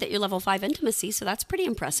identified that you're level 5 intimacy, so that's pretty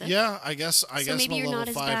impressive. Yeah, I guess. So I'm maybe a you're level not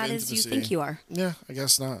as 5 bad intimacy. as you think you are. Yeah, I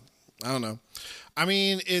guess not. I don't know. I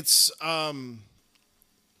mean, it's. Yeah,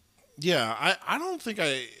 I don't think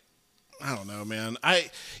I don't know, man. I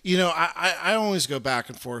always go back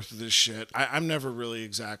and forth with this shit. I'm never really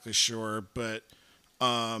exactly sure, but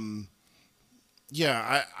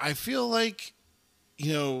yeah, I feel like, I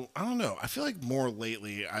don't know. I feel like more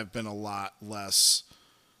lately I've been a lot less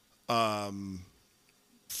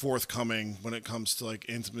forthcoming when it comes to like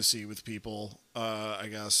intimacy with people, I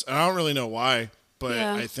guess. And I don't really know why, but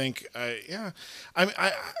Yeah. I think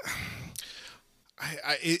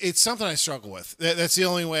it's something I struggle with. That's the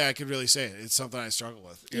only way I could really say it. It's something I struggle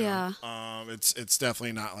with. you know? It's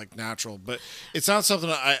definitely not like natural, but it's not something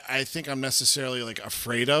I think I'm necessarily like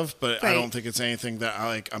afraid of. But I Right. don't think it's anything that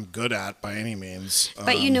I'm good at by any means.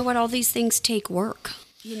 But you know what? All these things take work.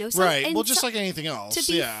 Right. and Well, just like anything else. To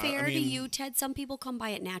be yeah, fair I mean, to you, Ted, some people come by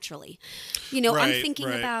it naturally. I'm Right, thinking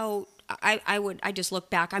right. about. I just look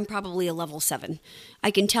back. I'm probably a level 7.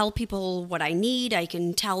 I can tell people what I need. I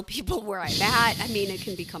can tell people where I'm at. I mean, it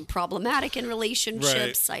can become problematic in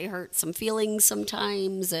relationships. I hurt some feelings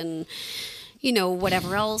sometimes, and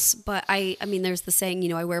whatever else. But I mean, there's the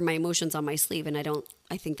saying, I wear my emotions on my sleeve, and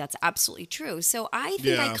I think that's absolutely true. So I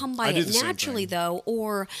think I Yeah, come by I do it the same naturally, thing. though,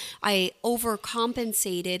 or I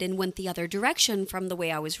overcompensated and went the other direction from the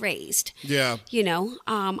way I was raised. Yeah.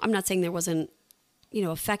 I'm not saying there wasn't,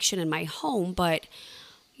 affection in my home, but,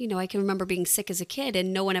 I can remember being sick as a kid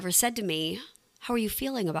and no one ever said to me, how are you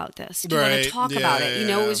feeling about this? Do you want Right. to talk Yeah, about it?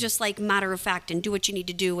 yeah, It was yeah. just like matter of fact and do what you need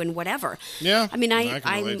to do and whatever. Yeah, I mean, I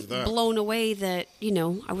can relate I'm to that. blown away that,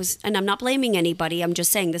 I was, and I'm not blaming anybody. I'm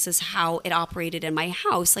just saying this is how it operated in my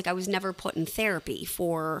house. Like I was never put in therapy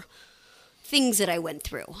for things that I went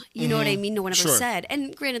through. You know what I mean? No one ever Sure. said.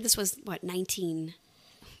 And granted, this was 19.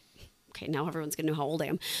 Okay, now everyone's going to know how old I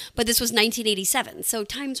am. But this was 1987. So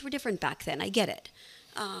times were different back then. I get it.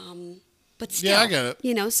 But still, Yeah, I get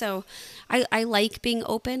it. So I like being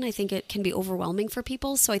open. I think it can be overwhelming for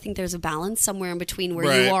people. So I think there's a balance somewhere in between where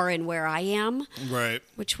Right. you are and where I am, Right.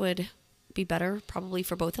 which would be better probably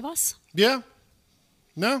for both of us. Yeah.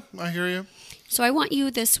 No, I hear you. So I want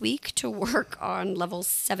you this week to work on level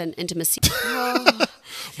 7 intimacy.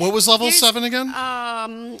 What was level Here's- 7 again?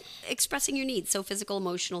 Expressing your needs. So physical,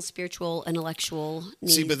 emotional, spiritual, intellectual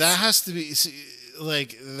needs. See, but that has to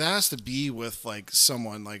be with like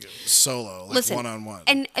someone like solo, like Listen, one-on-one.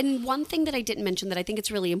 And one thing that I didn't mention that I think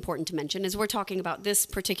it's really important to mention is we're talking about this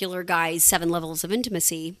particular guy's 7 levels of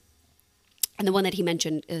intimacy. And the one that he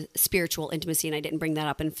mentioned is spiritual intimacy, and I didn't bring that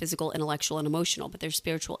up in physical, intellectual, and emotional, but there's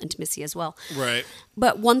spiritual intimacy as well. Right.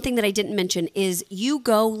 But one thing that I didn't mention is you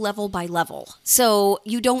go level by level. So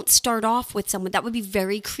you don't start off with someone that would be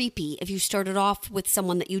very creepy if you started off with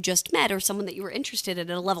someone that you just met or someone that you were interested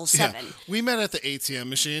in at a level 7. Yeah. We met at the ATM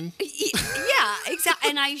machine Yeah,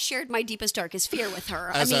 exactly. And I shared my deepest, darkest fear with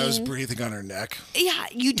her. as I was mean, breathing on her neck. yeah,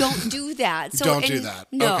 you don't do that. So, Don't do and that.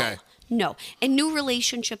 No, Okay. No. In new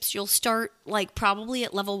relationships, you'll start like probably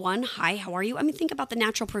at level 1. Hi, how are you? I mean, think about the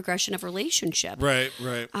natural progression of relationship. Right.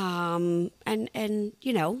 And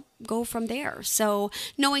go from there. So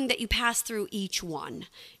knowing that you pass through each one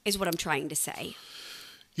is what I'm trying to say.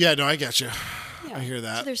 Yeah, no, I get you. Yeah. I hear So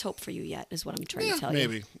that. there's hope for you yet, is what I'm trying to tell you.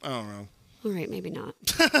 Maybe. I don't know. All right, maybe not.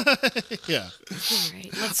 Yeah. All right,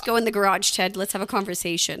 let's go in the garage, Ted. Let's have a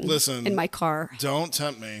conversation. Listen, in my car Don't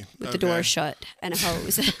tempt me. with the door shut and a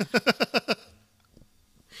hose.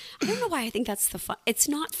 I don't know why I think that's the fun. It's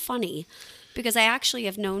not funny because I actually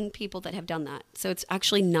have known people that have done that. So it's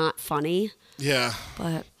actually not funny, Yeah. but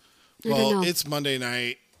I don't Well, know. it's Monday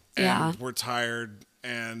night and Yeah. we're tired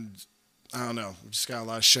and I don't know. We just got a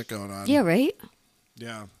lot of shit going on. Yeah, right?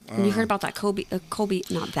 Yeah. And you heard about that Kobe,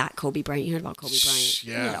 not that Kobe Bryant. You heard about Kobe Bryant. Isn't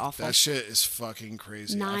that Yeah, awful? that shit is fucking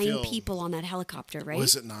crazy. I 9 feel- people on that helicopter, right?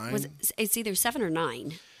 Was it 9? It's either 7 or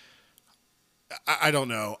 9. I don't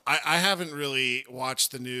know. I haven't really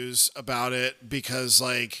watched the news about it because,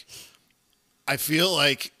 like, I feel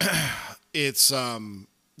like it's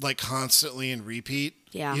like constantly in repeat.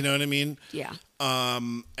 Yeah. You know what I mean? Yeah.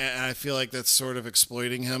 And I feel like that's sort of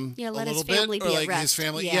exploiting him Yeah, a let his little family bit, be or at like his rest.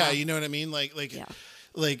 family. Yeah. Yeah, you know what I mean. Yeah.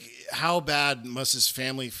 Like how bad must his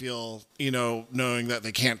family feel? You know, knowing that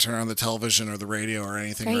they can't turn on the television or the radio or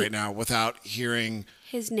anything right now without hearing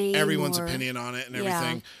His name. everyone's or- opinion on it and Yeah.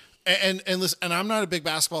 everything. And listen, and I'm not a big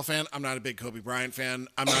basketball fan. I'm not a big Kobe Bryant fan.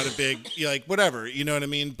 I'm not a big like whatever. You know what I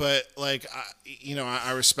mean? But like,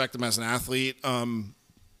 I respect him as an athlete. And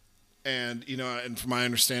and from my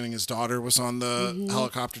understanding, his daughter was on the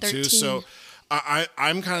helicopter too. 13. So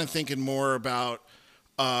I'm kind of thinking more about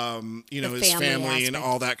his family and aspect.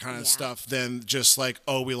 all that kind of Yeah. stuff than just like,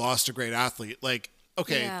 oh, we lost a great athlete. Like,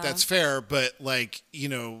 okay, Yeah. that's fair, but like,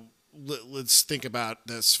 let's think about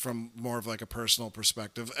this from more of like a personal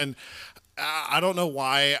perspective. And I don't know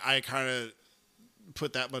why I kind of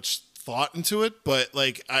put that much thought into it, but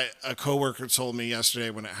like a coworker told me yesterday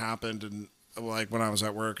when it happened, and like when I was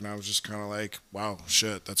at work, and I was just kind of like, wow,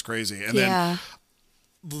 shit, that's crazy. And then Yeah.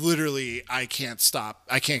 literally I can't stop.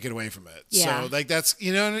 I can't get away from it. Yeah. So like that's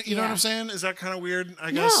you know what Yeah. I'm saying? Is that kind of weird?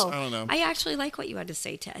 I guess No, I don't know. I actually like what you had to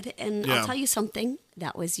say, Ted. And Yeah. I'll tell you something.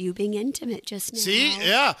 That was you being intimate just now. See?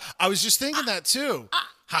 Yeah. I was just thinking that too. I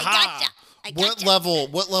Ha-ha. gotcha.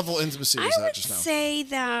 What level intimacy was I that would just now? say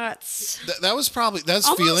that's That was probably that's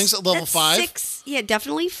almost- feelings at level that's 5. 6. Yeah,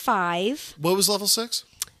 definitely 5. What was level 6?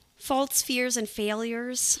 Faults, fears, and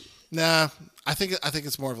failures. Nah, I think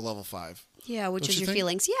it's more of a level 5. Yeah, which Don't is you your think?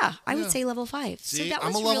 feelings. Yeah, I Yeah. would say level 5. See, So that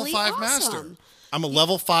I'm was a level really 5 awesome. master. I'm a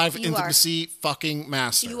level 5 You are. intimacy fucking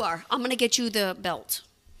master. You are. I'm gonna get you the belt.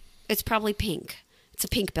 It's probably pink. It's a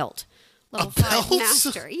pink belt. Level A 5 belt?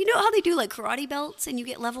 master. You know how they do like karate belts and you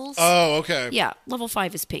get levels? Oh, okay. Yeah, level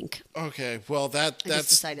 5 is pink. Okay. Well, that's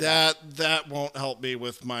decided that won't help me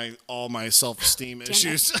with all my self-esteem Damn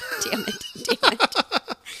issues. it. Damn it.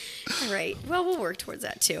 All right. Well, we'll work towards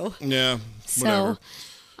that too. Yeah. So, Whatever.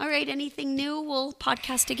 all right. Anything new? We'll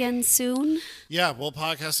podcast again soon. Yeah, we'll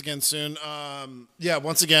podcast again soon.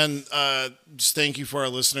 Once again, just thank you for our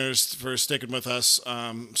listeners for sticking with us.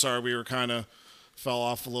 Sorry we were kind of fell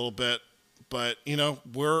off a little bit, but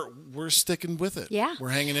we're sticking with it. Yeah. We're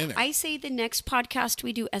hanging in there. I say the next podcast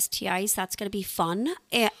we do STIs. That's going to be fun.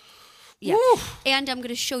 Yeah. Woo. And I'm going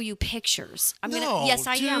to show you pictures. No, Yes,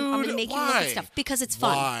 I am. I'm going to dude, make you look why? at stuff because it's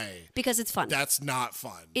fun. Why? Because it's fun. That's not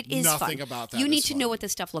fun. It is Nothing fun. about that. You need is to fun. know what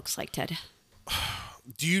this stuff looks like, Ted.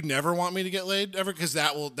 Do you never want me to get laid ever? Because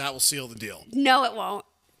that will seal the deal. No, it won't.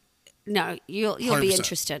 No, you'll be 100%.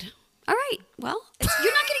 interested. All right. Well, you're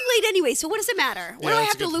not getting laid anyway, so what does it matter? What Yeah, do I that's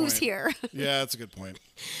have a to good lose point. here? Yeah, that's a good point.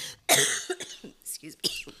 Excuse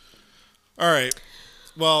me. All right.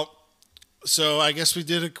 Well, so I guess we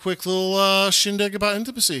did a quick little shindig about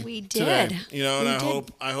intimacy. We today, did. and We I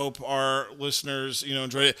did. hope our listeners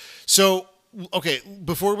enjoyed it. So, okay,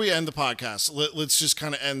 before we end the podcast, let's just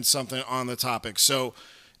kind of end something on the topic. So,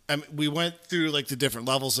 we went through like the different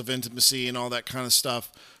levels of intimacy and all that kind of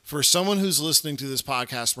stuff. For someone who's listening to this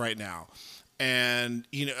podcast right now, and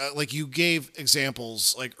like you gave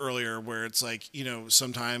examples like earlier where it's like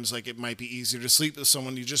sometimes like it might be easier to sleep with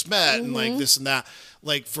someone you just met and like this and that,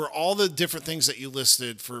 like for all the different things that you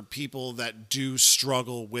listed for people that do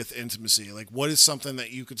struggle with intimacy, like what is something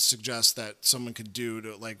that you could suggest that someone could do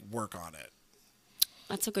to like work on it?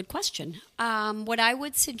 That's a good question. What I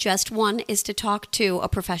would suggest, one, is to talk to a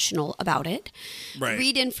professional about it. Right.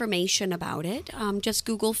 Read information about it. Just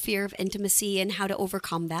Google fear of intimacy and how to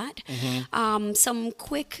overcome that. Some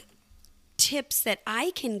quick tips that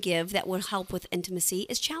I can give that will help with intimacy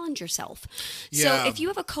is challenge yourself. Yeah. So if you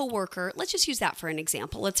have a coworker, let's just use that for an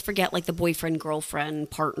example. Let's forget like the boyfriend,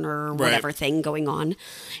 girlfriend, partner, whatever thing going on.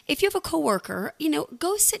 If you have a coworker,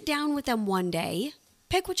 go sit down with them one day,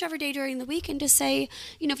 pick whichever day during the week and just say,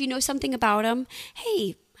 if you know something about them,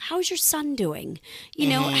 hey, how's your son doing?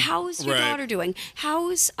 How's your daughter doing?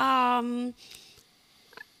 How's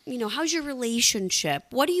your relationship?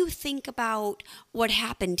 What do you think about what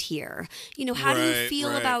happened here? How do you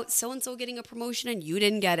feel about so-and-so getting a promotion and you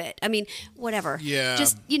didn't get it? I mean, whatever. Yeah.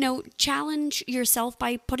 Just, challenge yourself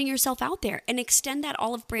by putting yourself out there and extend that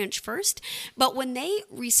olive branch first. But when they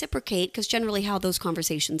reciprocate, because generally how those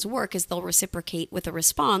conversations work is they'll reciprocate with a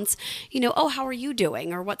response, oh, how are you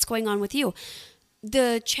doing? Or what's going on with you?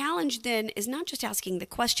 The challenge then is not just asking the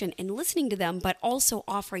question and listening to them, but also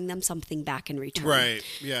offering them something back in return. Right.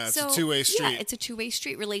 Yeah. It's a two-way street. Yeah, it's a two-way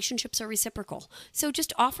street. Relationships are reciprocal. So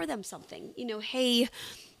just offer them something. Hey,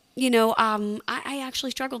 I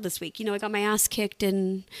actually struggled this week. I got my ass kicked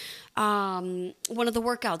in one of the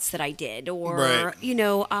workouts that I did, or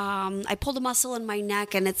I pulled a muscle in my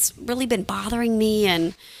neck and it's really been bothering me,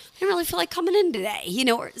 and I don't really feel like coming in today.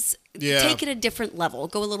 Take it a different level,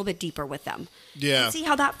 go a little bit deeper with them. Yeah. And see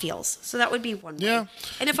how that feels. So that would be one way. Yeah.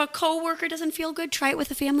 And if a coworker doesn't feel good, try it with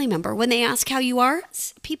a family member. When they ask how you are,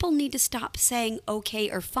 people need to stop saying okay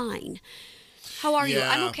or fine. How are you?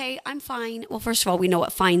 I'm okay. I'm fine. Well, first of all, we know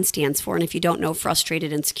what FINE stands for. And if you don't know,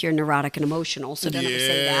 frustrated, insecure, neurotic, and emotional. So don't ever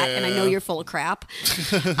say that. And I know you're full of crap.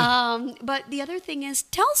 But the other thing is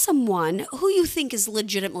tell someone who you think is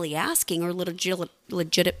legitimately asking or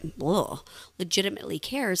legitimately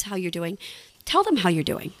cares how you're doing. Tell them how you're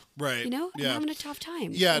doing. Right. I'm having a tough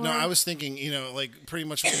time. Yeah, no, I was thinking, like pretty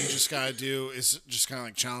much what you just got to do is just kind of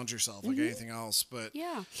like challenge yourself like anything else. But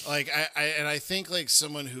yeah, like I think like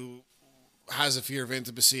someone who has a fear of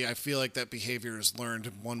intimacy, I feel like that behavior is learned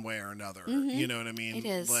one way or another. You know what I mean? It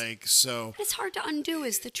is. Like, so. It's hard to undo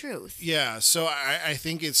is the truth. Yeah. So I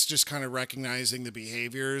think it's just kind of recognizing the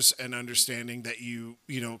behaviors and understanding that you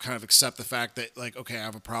kind of accept the fact that like, okay, I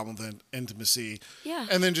have a problem with intimacy. Yeah.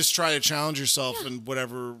 And then just try to challenge yourself in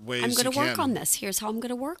whatever ways I'm going to work can. on this. Here's how I'm going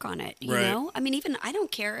to work on it. You Right. know? I mean, even I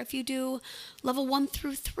don't care if you do level 1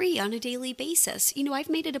 through 3 on a daily basis. I've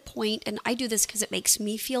made it a point, and I do this because it makes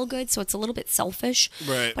me feel good. So it's a little bit selfish.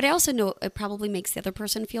 Right. But I also know it probably makes the other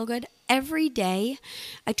person feel good. Every day,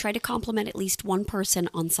 I try to compliment at least one person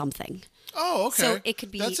on something. Oh, okay. So it could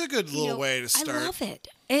be. That's a good little way to start. I love it.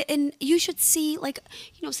 And you should see, like,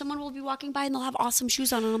 someone will be walking by and they'll have awesome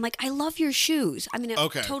shoes on, and I'm like, I love your shoes. I mean, it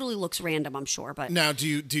totally looks random, I'm sure, but Now, do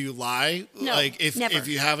you lie? No, like if never.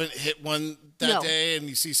 you haven't hit one that No. day and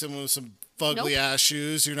you see someone with some fugly ass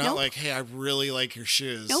shoes, you're not Nope. like, hey, I really like your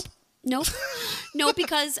shoes. Nope. No,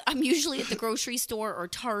 because I'm usually at the grocery store or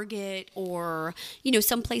Target or,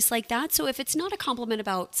 someplace like that. So if it's not a compliment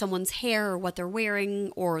about someone's hair or what they're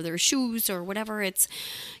wearing or their shoes or whatever, it's,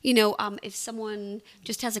 if someone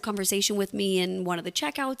just has a conversation with me in one of the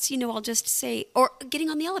checkouts, I'll just say, or getting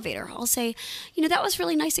on the elevator, I'll say, that was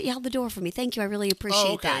really nice that you held the door for me. Thank you. I really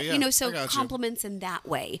appreciate that. Yeah, So I got you. compliments in that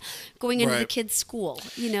way. Going into the Right. kids' school,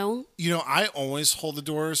 I always hold the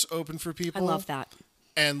doors open for I people. love that.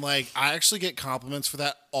 And like, I actually get compliments for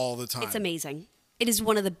that all the time. It's amazing. It is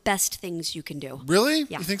one of the best things you can do. Really?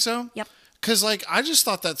 Yeah. You think so? Yep. Because like, I just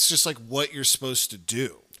thought that's just like what you're supposed to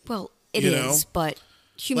do. Well, it You is, know? but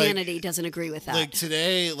humanity doesn't agree with that. Like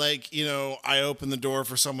today, like, I opened the door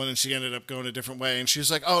for someone and she ended up going a different way. And she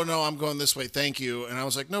was like, oh, no, I'm going this way. Thank you. And I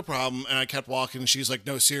was like, no problem. And I kept walking and she's like,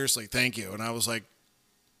 no, seriously, thank you. And I was like,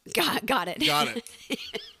 Got it. got it.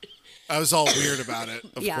 I was all weird about it,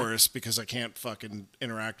 of Yeah. course, because I can't fucking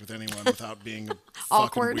interact with anyone without being a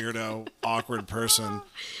Awkward. fucking weirdo, awkward person.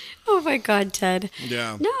 Oh my God, Ted.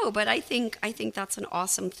 Yeah. No, but I think that's an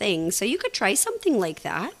awesome thing. So you could try something like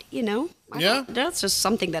that. Yeah. That's just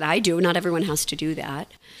something that I do. Not everyone has to do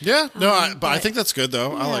that. Yeah, no, I but- think that's good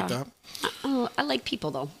though. I like Yeah. that. Oh, I like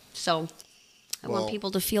people though. So I Well- want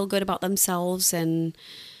people to feel good about themselves and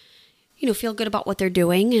feel good about what they're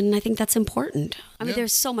doing, and I think that's important. I mean, Yeah.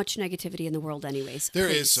 there's so much negativity in the world anyways. There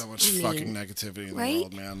Please. is so much I mean, fucking negativity in right? the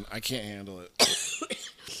world, man. I can't handle it.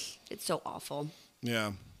 It's so awful.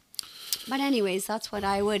 Yeah. But anyways, that's what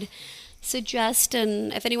I would suggest.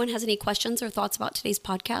 And if anyone has any questions or thoughts about today's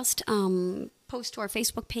podcast, post to our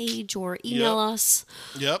Facebook page or email Yep. us.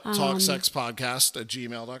 Yep.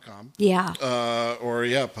 Talksexpodcast@gmail.com. Yeah.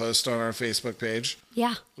 Or post on our Facebook page.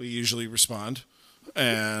 Yeah. We usually respond.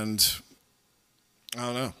 And I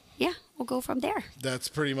don't know. Yeah. We'll go from there. That's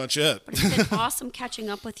pretty much it. But it's been awesome catching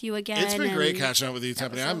up with you again. It's been great and catching up with you,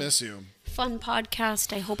 Tiffany. was I a miss you. Fun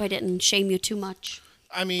podcast. I hope I didn't shame you too much.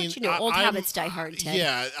 I mean, But, you know, old I'm- habits die hard, Ted.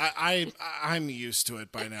 Yeah, I'm used to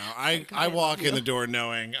it by now. I walk in the door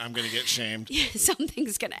knowing I'm going to get shamed.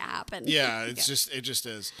 Something's gonna happen. Yeah, it just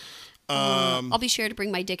is. I'll be sure to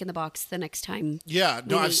bring my dick in the box the next time. Yeah,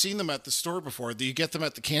 no, we I've meet. seen them at the store before. You get them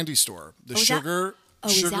at the candy store. The is that- sugar,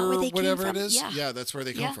 is that where they came whatever from? it is. Yeah. That's where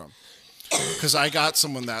they come Yeah. from. Because I got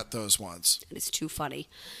someone those once. And it's too funny.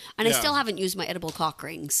 And I Yeah. still haven't used my edible cock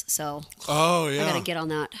rings, so Oh I yeah, gotta get on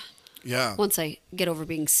that yeah. once I get over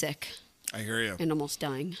being sick I hear you. and almost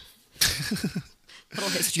dying. Little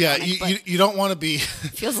history. Yeah, on it, but you don't want to be.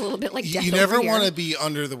 feels a little bit like death You never over here. want to be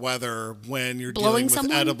under the weather when you're Blowing dealing with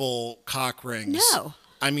someone? edible cock rings. No.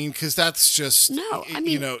 I mean, because that's just No, I you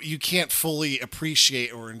mean- know, you can't fully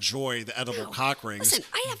appreciate or enjoy the edible cock rings. Listen,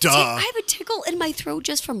 I have Duh. I have a tickle in my throat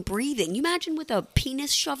just from breathing. You imagine with a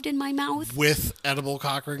penis shoved in my mouth with edible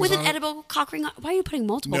cock rings. with on an it? edible cock ring. Why are you putting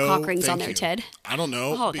multiple No, cock rings thank on there, you. Ted? I don't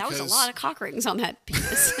know. Oh, that was a because- lot of cock rings on that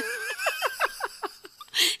penis.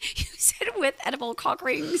 You said with edible cock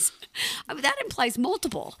rings. I mean, that implies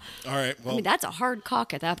multiple. All right. Well, I mean, that's a hard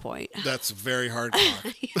cock at that point. that's very hard cock.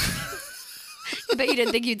 I bet you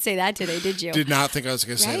didn't think you'd say that today, did you? Did not think I was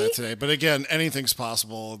going to say that Right? today, but again, anything's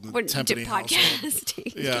possible in the When Tempany household.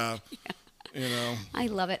 podcasting. Yeah. You know. I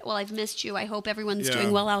love it. Well, I've missed you. I hope everyone's Yeah.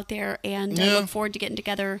 doing well out there, and I Yeah. look forward to getting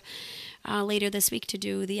together later this week to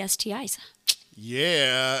do the STIs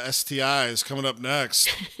Yeah, STI is coming up next.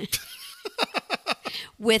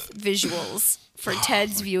 with visuals for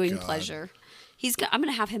Ted's viewing Oh God. pleasure. I'm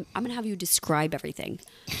gonna have you describe everything.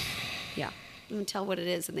 Yeah, I'm gonna tell what it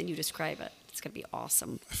is, and then you describe it. It's gonna be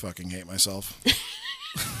awesome. I fucking hate myself.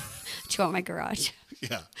 Chew out my garage.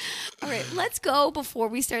 Yeah. All right, let's go before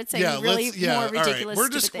we start saying Yeah, really let's, yeah, more all right. ridiculous.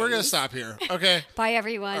 We're stupid gonna things. stop here. Okay. Bye,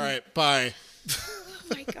 everyone. All right. Bye.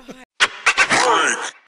 Oh my God.